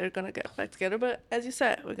you that they're gonna get back together, but as you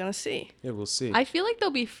said, we're gonna see. yeah, we'll see. I feel like they'll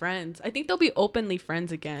be friends. I think they'll be openly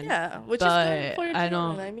friends again. Yeah, which But is good for your I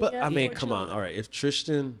children. don't- But yeah, I mean, for come on. children. All right, if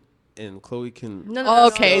Tristan and Chloe can, No,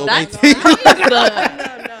 Okay, no, that's no,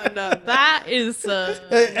 no, no. That is.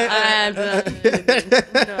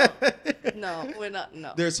 no, we're not.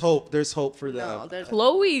 No, there's hope. There's hope for them. no. There's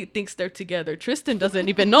Chloe thinks they're together. Tristan doesn't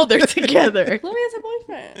even know they're together. Chloe has a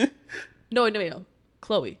boyfriend. No.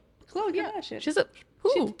 Chloe. Chloe Kardashian. She's a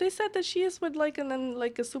who? They said that she is with like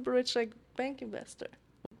a super rich like bank investor.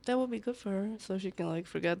 That would be good for her, so she can like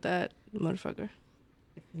forget that motherfucker.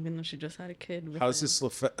 Even though she just had a kid. with How does him.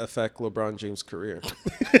 this affect LeBron James' career?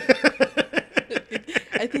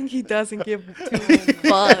 I think he doesn't give too many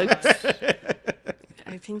fucks.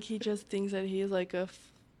 I think he just thinks that he is like a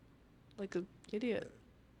idiot.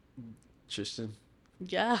 Tristan.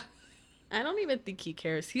 Yeah. I don't even think he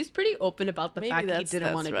cares. He's pretty open about the Maybe fact that he that's-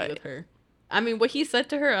 didn't want to that's be with right. her. I mean, what he said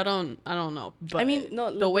to her, I don't know. But I mean,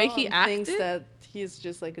 no. the way he LeBron thinks acted, that he's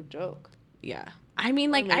just like a joke. yeah. I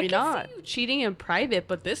mean, like I maybe can not. see you cheating in private,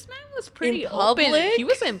 but this man was pretty open. public? He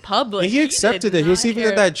was in public. And he accepted did it. He was not even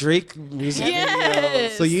care. at that Drake music video.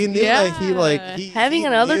 Yes, So you knew yeah. Having he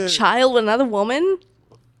another knew- child with another woman.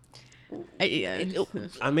 Yeah.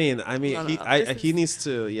 I mean, No, he needs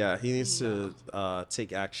to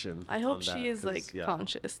take action. I hope on she that, is 'cause, like yeah,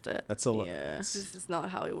 conscious that that's a lot. Yeah. this is not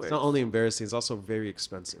how it works. It's not only embarrassing; it's also very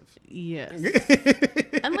expensive. Yes.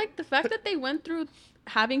 And like the fact that they went through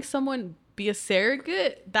having someone be a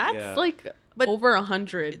surrogate, that's Yeah. like But- over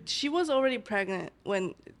 100. She was already pregnant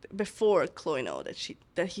before Chloe knew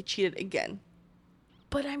that he cheated again.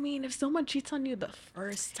 But I mean, if someone cheats on you the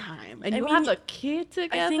first time and I you mean, have a kid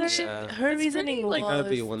together, I think Yeah. her It's reasoning pretty, like, was Gotta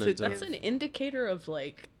be one and to done. that's an indicator of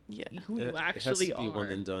like yeah. who you It has actually to be are. one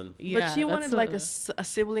and done. Yeah, But she that's wanted like a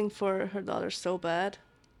sibling for her daughter so bad.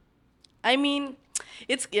 I mean,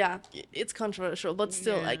 it's controversial, but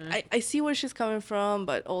still, like Yeah. I see where she's coming from,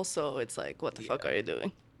 but also it's like, what the fuck are you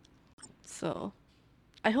doing? So,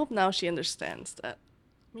 I hope now she understands that.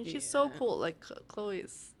 I mean, she's so Yeah. cool. Like Chloe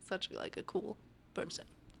is such like a cool person.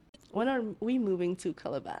 When are we moving to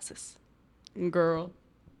Calabasas? girl.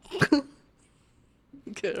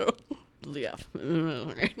 Girl. Yeah.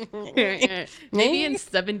 Maybe in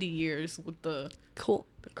 70 years with the Cool.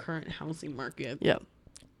 current housing market, Yeah.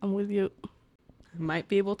 I'm with you. might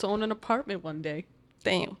be able to own an apartment one day.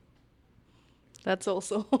 Damn. That's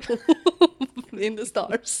also in the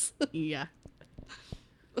stars. Yeah.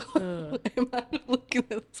 I'm looking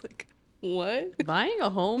at it like, what? Buying a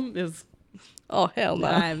home is Oh, hell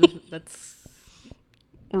no. that's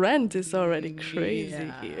Rent is already crazy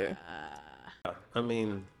yeah. here. I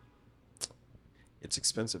mean, it's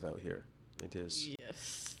expensive out here. It is.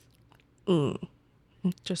 Yes.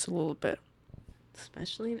 Just a little bit.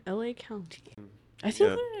 Especially in LA County. I think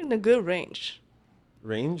Yeah. we're in a good range.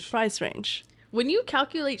 Range? Price range. When you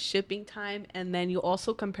calculate shipping time and then you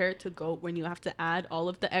also compare it to GOAT when you have to add all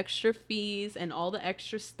of the extra fees and all the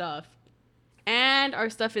extra stuff, and our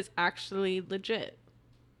stuff is actually legit,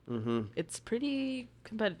 it's pretty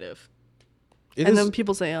competitive. It And is- then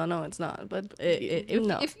people say, oh, no, it's not. But If no, you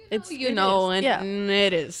know, it's, you it know, is. and yeah.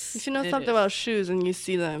 it is. If you know It something is. about shoes and you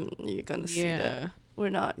see them, you're going to see Yeah. that we're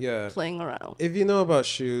not Yeah. playing around. If you know about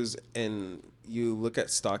shoes and you look at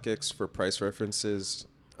StockX for price references,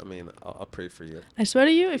 I mean, I'll pray for you. I swear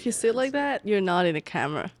to you, if you sit like that, you're not in the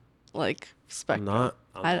camera, like spectrum.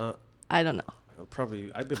 I'm not. I don't know.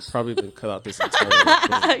 I've been cut out this entire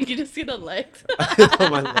thing. You just see the legs.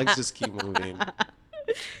 My legs just keep moving.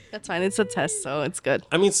 That's fine. It's a test, so it's good.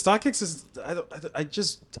 I mean, StockX is.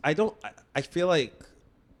 I feel like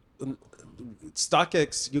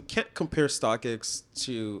StockX. You can't compare StockX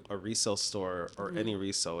to a resale store or any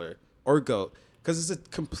reseller or Go because it's a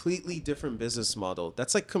completely different business model.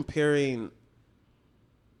 That's like comparing.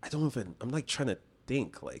 I'm like trying to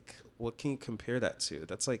think. Like, what can you compare that to?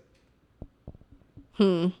 That's like.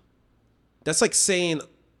 That's like saying,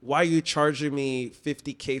 why are you charging me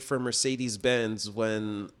 $50K for Mercedes Benz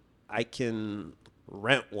when I can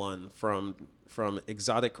rent one from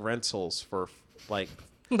Exotic Rentals for like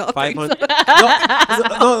Not 500?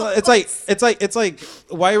 No, it's like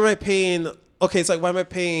why am I paying? Okay, it's like why am I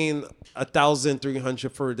paying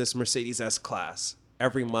 1,300 for this Mercedes S Class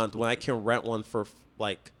every month when I can rent one for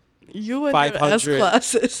like You and your S 500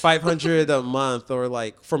 classes. 500 a month or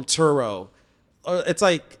like from Turo, or it's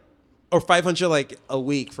like or 500 like a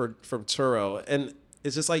week from Turo, and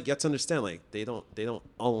it's just like you have to understand like they don't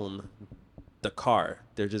own the car,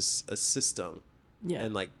 they're just a system. Yeah.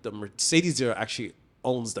 And like the Mercedes dealer actually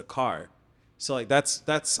owns the car, so like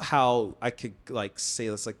that's how I could like say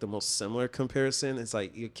that's like the most similar comparison. It's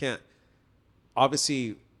like you can't,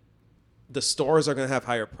 obviously the stores are going to have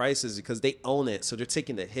higher prices because they own it, so they're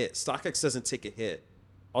taking the hit. StockX doesn't take a hit,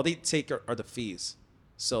 all they take are the fees.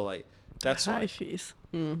 So like that's High why fees.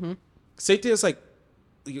 same thing as like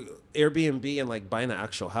Airbnb and like buying an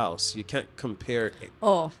actual house. You can't compare.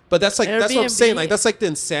 Oh, But that's like that's what I'm saying. Airbnb- Like that's like the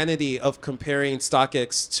insanity of comparing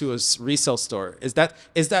StockX to a resale store. Is that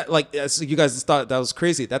like, as you guys thought that was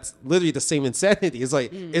crazy? That's literally the same insanity. It's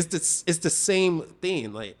like it's the same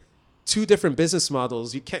thing. Like two different business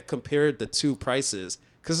models. You can't compare the two prices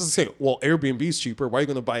because it's saying, well, Airbnb is cheaper. Why are you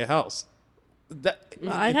going to buy a house? That in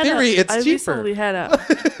theory, it's I cheaper. recently had a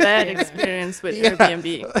bad experience with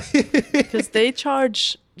Airbnb because they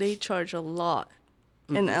charge a lot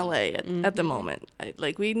in LA at the moment.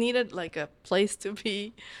 Like we needed like a place to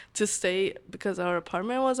stay because our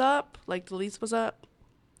apartment was up, like the lease was up,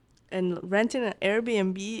 and renting an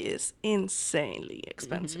Airbnb is insanely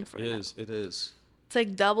expensive. Right now. It is. It's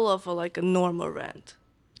like double of like a normal rent.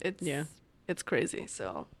 Yeah. It's crazy.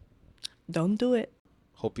 So don't do it.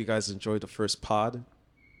 Hope you guys enjoyed the first pod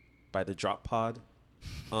by the Drop Pod.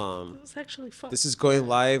 It was actually fun. This is going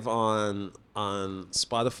live on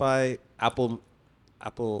Spotify, Apple.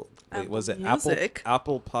 Wait, was it Music.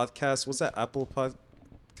 Apple Podcast? Was that Apple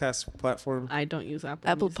Podcast platform? I don't use Apple.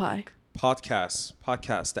 Apple Music. Pie.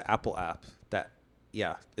 Podcast, the Apple app.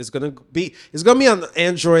 It's gonna be on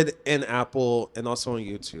Android and Apple and also on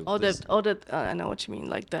YouTube. I know what you mean,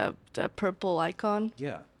 like the purple icon.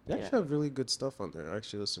 Yeah, they actually have really good stuff on there. I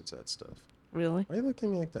actually listen to that stuff. Really? Why are you looking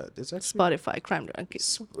at me like that? It's actually Spotify, Crime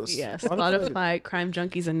Junkies. Yeah, Spotify, Crime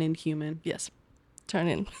Junkies, and Inhuman. Yes. Turn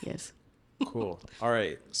in. Yes. Cool. All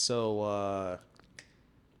right. So,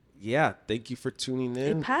 yeah, thank you for tuning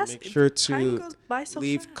in. Make sure time to goes by so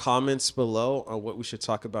leave fast. comments below on what we should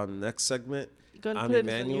talk about in the next segment. Gonna I'm put it on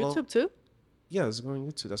Emmanuel. YouTube too? Yeah, it's going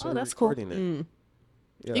on YouTube. That's why we're that's cool. recording it.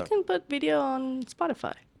 Yeah. You can put video on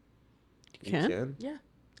Spotify. You can? can? Yeah.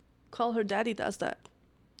 Call Her Daddy does that.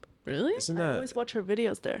 Really? Isn't I that always watch her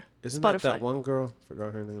videos there. isn't Spotify. that one girl?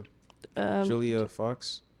 Forgot her name. Julia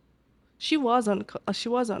Fox. She was on. She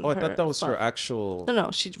was on. Oh, I her thought that was her Spotify. actual.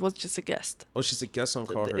 No, she was just a guest. Oh, she's a guest on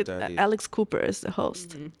Call Her It- Daddy. Alex Cooper is the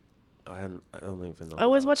host. I don't even know. I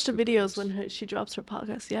always who watch the Cooper videos is. when she drops her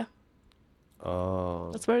podcast. Yeah,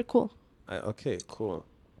 Oh. that's very cool. Okay, cool.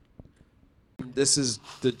 This is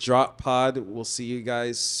the Drop Pod. We'll see you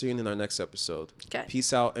guys soon in our next episode. Okay.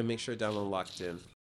 Peace out and make sure to download Locked In.